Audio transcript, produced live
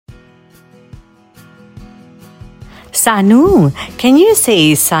Sanu. Can you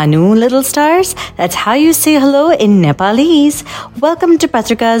say Sanu, little stars? That's how you say hello in Nepalese. Welcome to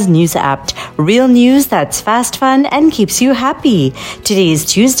Patrika's News App. Real news that's fast, fun, and keeps you happy. Today is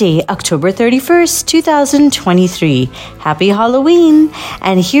Tuesday, October 31st, 2023. Happy Halloween.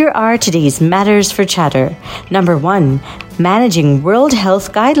 And here are today's matters for chatter. Number 1. Managing World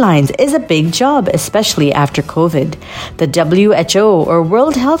Health Guidelines is a big job, especially after COVID. The WHO, or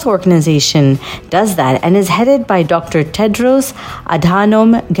World Health Organization, does that and is headed by Dr. Tedros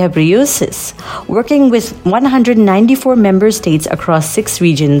Adhanom Ghebreyesus. Working with 194 member states across 6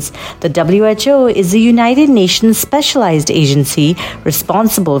 regions, the WHO is the United Nations specialized agency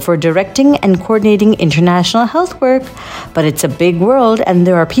responsible for directing and coordinating international health work. But it's a big world and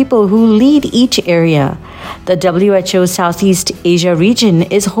there are people who lead each area. The WHO Southeast Asia region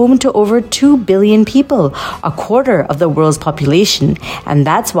is home to over 2 billion people, a quarter of the world's population, and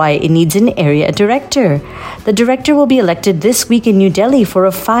that's why it needs an area director. The director will be elected this week in New Delhi for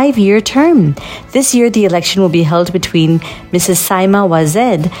a 5-year term. This year, the election will be held between Mrs. Saima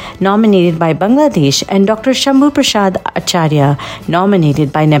Wazed, nominated by Bangladesh, and Dr. Shambhu Prasad Acharya,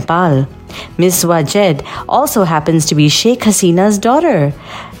 nominated by Nepal. Ms. Wajed also happens to be Sheikh Hasina's daughter,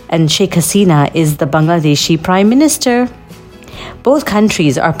 and Sheikh Hasina is the Bangladeshi Prime Minister. Both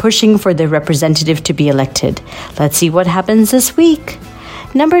countries are pushing for their representative to be elected. Let's see what happens this week.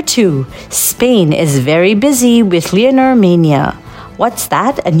 Number 2. Spain is very busy with Leonor Mania. What's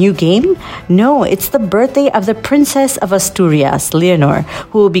that? A new game? No, it's the birthday of the Princess of Asturias, Leonor,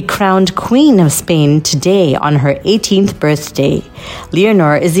 who will be crowned Queen of Spain today on her 18th birthday.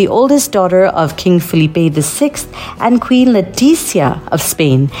 Leonor is the oldest daughter of King Felipe VI and Queen Letizia of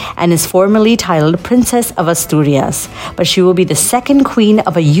Spain and is formally titled Princess of Asturias. But she will be the second queen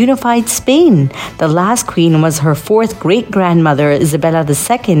of a unified Spain. The last queen was her 4th great-grandmother, Isabella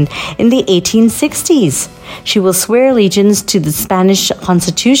II, in the 1860s. She will swear allegiance to the Spanish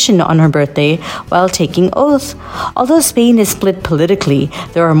Constitution on her birthday while taking oath. Although Spain is split politically,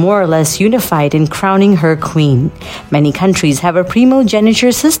 they are more or less unified in crowning her queen. Many countries have a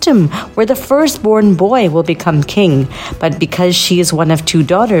primogeniture system where the firstborn boy will become king, but because she is one of 2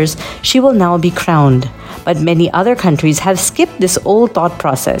 daughters, she will now be crowned. But many other countries have skipped this old thought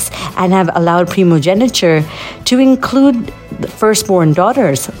process and have allowed primogeniture to include firstborn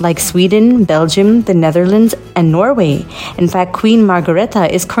daughters like Sweden, Belgium, the Netherlands, and Norway. In fact, Queen Margrethe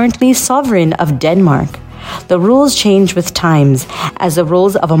is currently sovereign of Denmark. The rules change with times, as the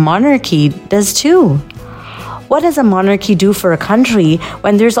rules of a monarchy does too. What does a monarchy do for a country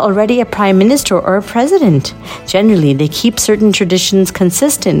when there's already a prime minister or a president? Generally, they keep certain traditions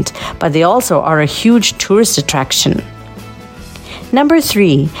consistent, but they also are a huge tourist attraction. Number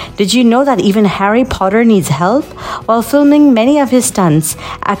 3. Did you know that even Harry Potter needs help? While filming many of his stunts,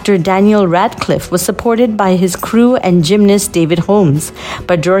 actor Daniel Radcliffe was supported by his crew and gymnast David Holmes.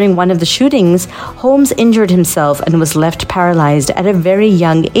 But during one of the shootings, Holmes injured himself and was left paralyzed at a very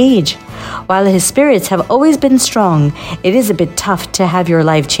young age. While his spirits have always been strong, it is a bit tough to have your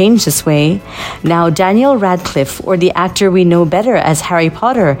life change this way. Now, Daniel Radcliffe, or the actor we know better as Harry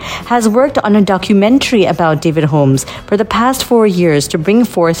Potter, has worked on a documentary about David Holmes for the past 4 years to bring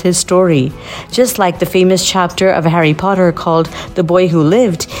forth his story. Just like the famous chapter of Harry Potter called The Boy Who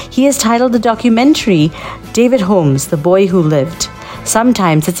Lived, he has titled the documentary David Holmes, The Boy Who Lived.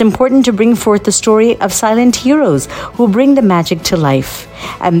 Sometimes it's important to bring forth the story of silent heroes who bring the magic to life.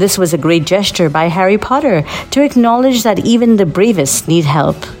 And this was a great gesture by Harry Potter to acknowledge that even the bravest need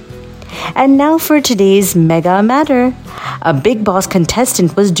help. And now for today's mega matter. A Bigg Boss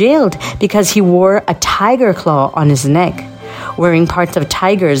contestant was jailed because he wore a tiger claw on his neck. Wearing parts of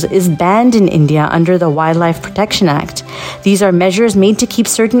tigers is banned in India under the Wildlife Protection Act. These are measures made to keep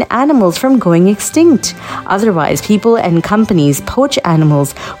certain animals from going extinct. Otherwise, people and companies poach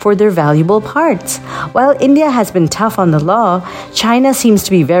animals for their valuable parts. While India has been tough on the law, China seems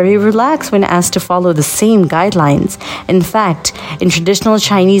to be very relaxed when asked to follow the same guidelines. In fact, in traditional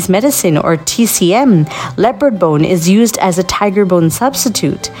Chinese medicine, or TCM, leopard bone is used as a tiger bone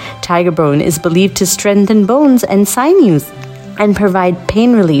substitute. Tiger bone is believed to strengthen bones and sinews and provide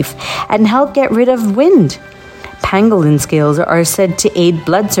pain relief and help get rid of wind. Pangolin scales are said to aid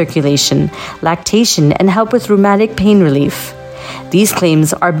blood circulation, lactation, and help with rheumatic pain relief. These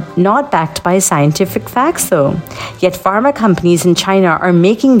claims are not backed by scientific facts, though. Yet pharma companies in China are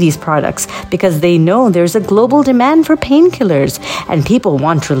making these products because they know there's a global demand for painkillers and people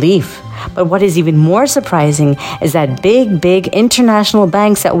want relief. But what is even more surprising is that big international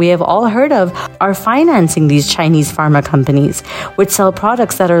banks that we have all heard of are financing these Chinese pharma companies, which sell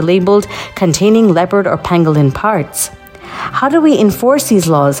products that are labeled containing leopard or pangolin parts. How do we enforce these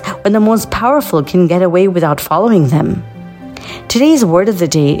laws when the most powerful can get away without following them? Today's word of the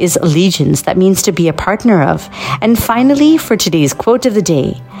day is allegiance, that means to be a partner of. And finally, for today's quote of the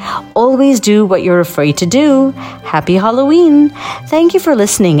day, always do what you're afraid to do. Happy Halloween! Thank you for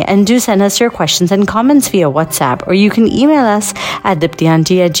listening, and do send us your questions and comments via WhatsApp, or you can email us at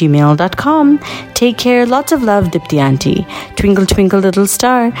diptyaunty@gmail.com. Take care, lots of love, Dipti Aunty. Twinkle, twinkle, little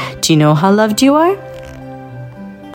star, do you know how loved you are?